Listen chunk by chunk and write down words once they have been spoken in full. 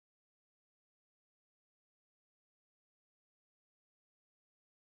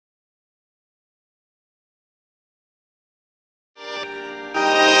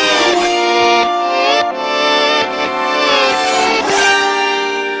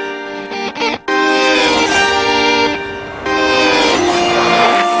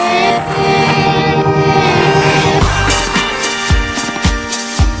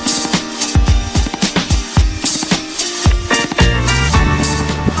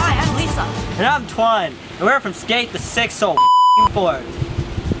And I'm Tuan, and we're from Skate the 6 so forward.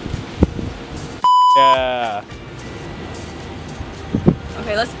 Yeah.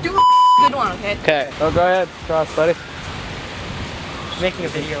 Okay, let's do a good one, okay? Okay. Oh, go ahead. Cross, buddy. Making a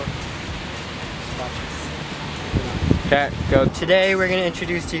video. Okay, go. Today we're going to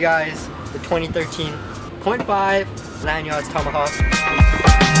introduce to you guys the 2013 .5 Landyachtz Tomahawk.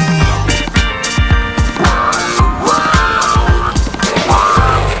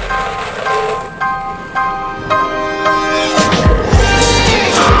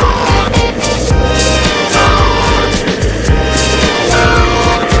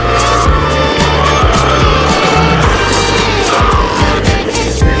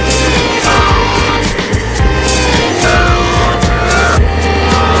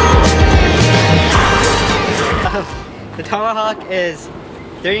 The Tomahawk is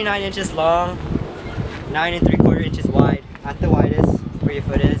 39 inches long, 9 3/4 inches wide at the widest, where your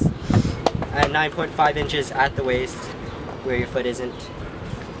foot is, and 9.5 inches at the waist, where your foot isn't.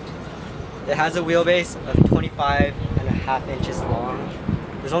 It has a wheelbase of 25.5 inches long.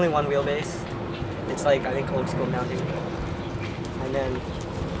 There's only one wheelbase. It's like, I think, old school mounting. And then,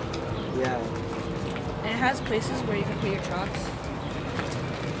 yeah. And it has places where you can put your trucks.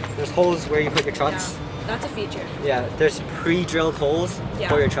 There's holes where you put your trucks. Yeah. That's a feature. Yeah, there's pre-drilled holes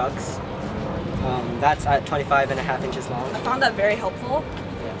for your trucks. That's at 25.5 inches long. I found that very helpful.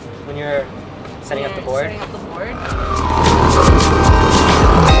 Yeah. When you're setting up the board. Setting up the board.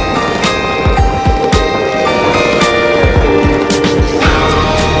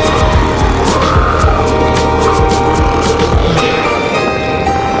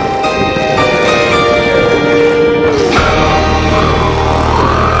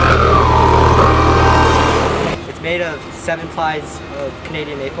 Made of 7 plies of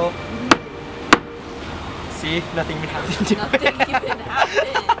Canadian maple. See? Nothing even happened to it. Nothing even happened.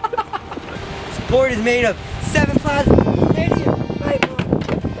 This board is made of 7 plies of Canadian maple.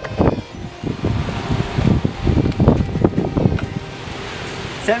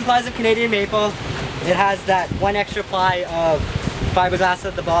 Seven plies of Canadian maple. It has that one extra ply of fiberglass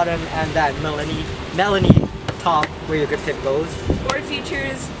at the bottom and that melony top where your grip tip goes. Board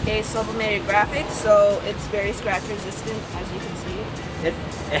features a sublimated graphic, so it's very scratch resistant, as you can see.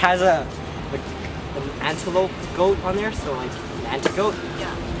 It has an antelope goat on there, so like an anti-goat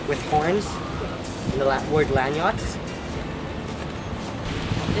with horns and the word Landyachtz.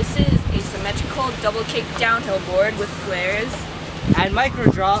 This is a symmetrical double kick downhill board with flares and micro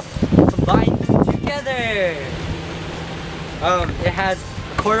drop combined together. It has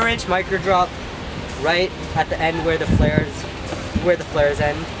a 1/4 inch micro drop right at the end where the flares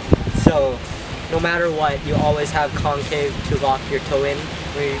end. So no matter what, you always have concave to lock your toe in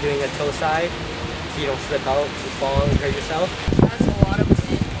when you're doing a toe side, so you don't slip out and fall and hurt yourself. It has a lot of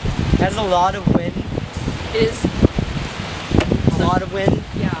wind. It has a lot of wind. It is a lot of wind.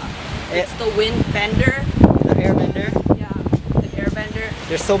 Yeah. It's the wind bender. The air bender. Yeah. The air bender.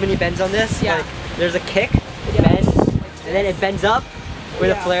 There's so many bends on this. Yeah. Like, there's a kick, it bends, and then it bends up where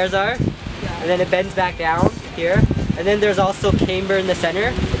the flares are. And then it bends back down here. And then there's also camber in the center.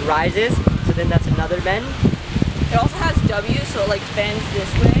 It rises, so then that's another bend. It also has W, so it like bends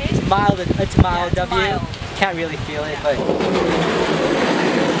this way. It's mild W. Mild. Can't really feel it, but.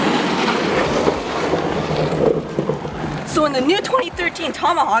 So in the new 2013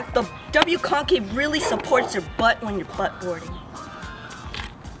 Tomahawk, the W concave really supports your butt when you're butt boarding.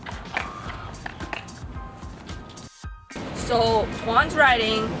 So Juan's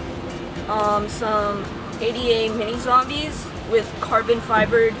riding some ADA mini zombies with carbon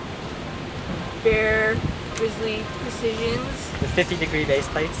fibered bear grizzly precisions. With 50-degree base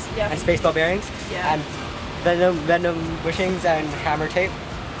plates and space ball bearings and venom bushings and hammer tape.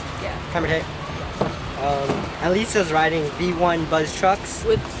 Yeah. Hammer tape. And Lisa's riding V1 Buzz trucks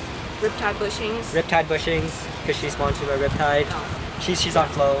with riptide bushings. Riptide bushings because she's sponsored by Riptide. No. She's on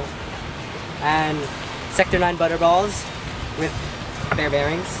flow. And Sector 9 butterballs with bear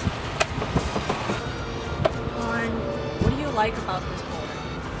bearings. What do you like about this board?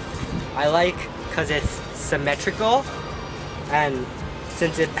 I like because it's symmetrical, and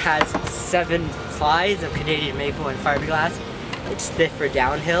since it has 7 plies of Canadian maple and fiberglass, it's stiff for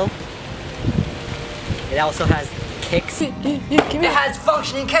downhill. It also has kicks. It has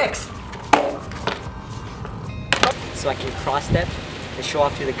functioning kicks! So I can cross step and show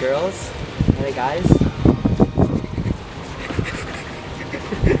off to the girls and the guys.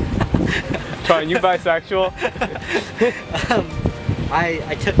 Tuan, you bisexual?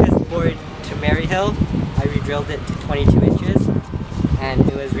 I took this board to Maryhill. I re-drilled it to 22 inches and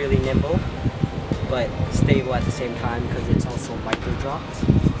it was really nimble but stable at the same time because it's also micro dropped.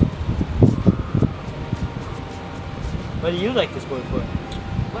 What do you like this board for?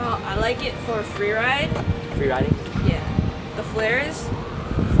 Well, I like it for free ride. Free riding? Yeah. The flares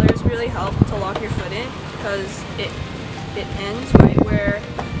really help to lock your foot in because it ends right where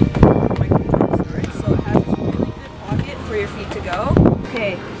the micro starts, so it has this really good pocket for your feet to go.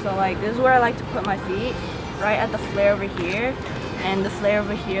 Okay, so like this is where I like to put my feet, right at the flare over here, and the flare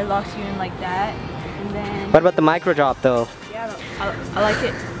over here locks you in like that. And then What about the micro drop though? yeah, I like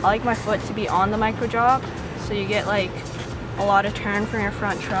it. I like my foot to be on the micro drop, so you get like a lot of turn from your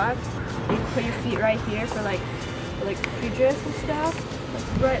front truck. You can put your feet right here for like pre-drift and stuff.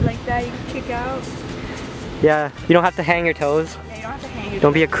 Right like that, you can kick out. Yeah, you don't have to hang your toes. Yeah, you don't have to hang your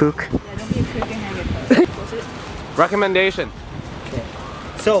Don't be a toes. kook. Yeah, don't be a kook and hang your toes. Close it. Recommendation. Okay.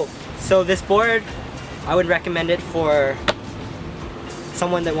 So this board, I would recommend it for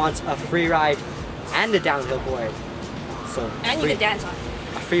someone that wants a free ride and a downhill board. So And you can dance on.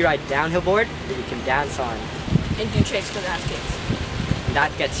 a free ride downhill board that you can dance on. And do tricks with ass kicks. And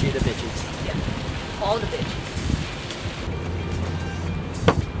that gets you the bitches. Yeah. All the bitches.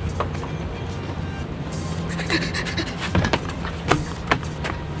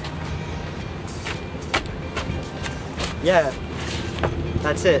 Yeah,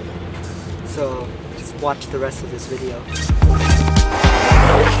 that's it. So just watch the rest of this video.